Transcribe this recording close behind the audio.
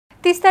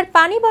তিস্তার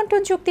পানি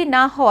বন্টন চুক্তি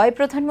না হওয়ায়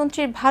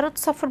প্রধানমন্ত্রীর ভারত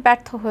সফর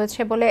ব্যর্থ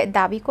হয়েছে বলে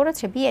দাবি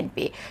করেছে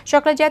বিএনপি।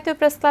 সকালে জাতীয়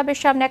প্রেস ক্লাবের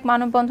সামনে এক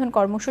মানববন্ধন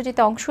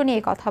কর্মসূচিতে অংশ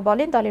নিয়ে কথা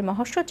বলেন দলের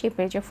মহাসচিব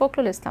মির্জা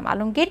ফখরুল ইসলাম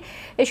আলমগীর।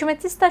 এ সময়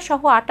তিস্তা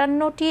সহ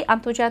 ৫৮টি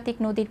আন্তর্জাতিক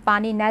নদীর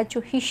পানি ন্যায্য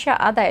হিস্সা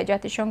আদায়ে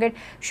জাতিসংঘের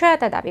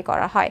সহায়তা দাবি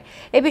করা হয়।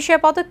 এ বিষয়ে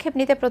পদক্ষেপ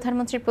নিতে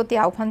প্রধানমন্ত্রীর প্রতি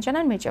আহ্বান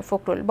জানান মির্জা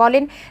ফখরুল।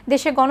 বলেন,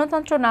 দেশে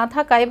গণতন্ত্র না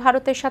থাকায়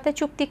ভারতের সাথে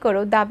চুক্তি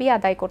করেও দাবি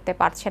আদায় করতে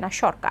পারছে না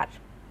সরকার।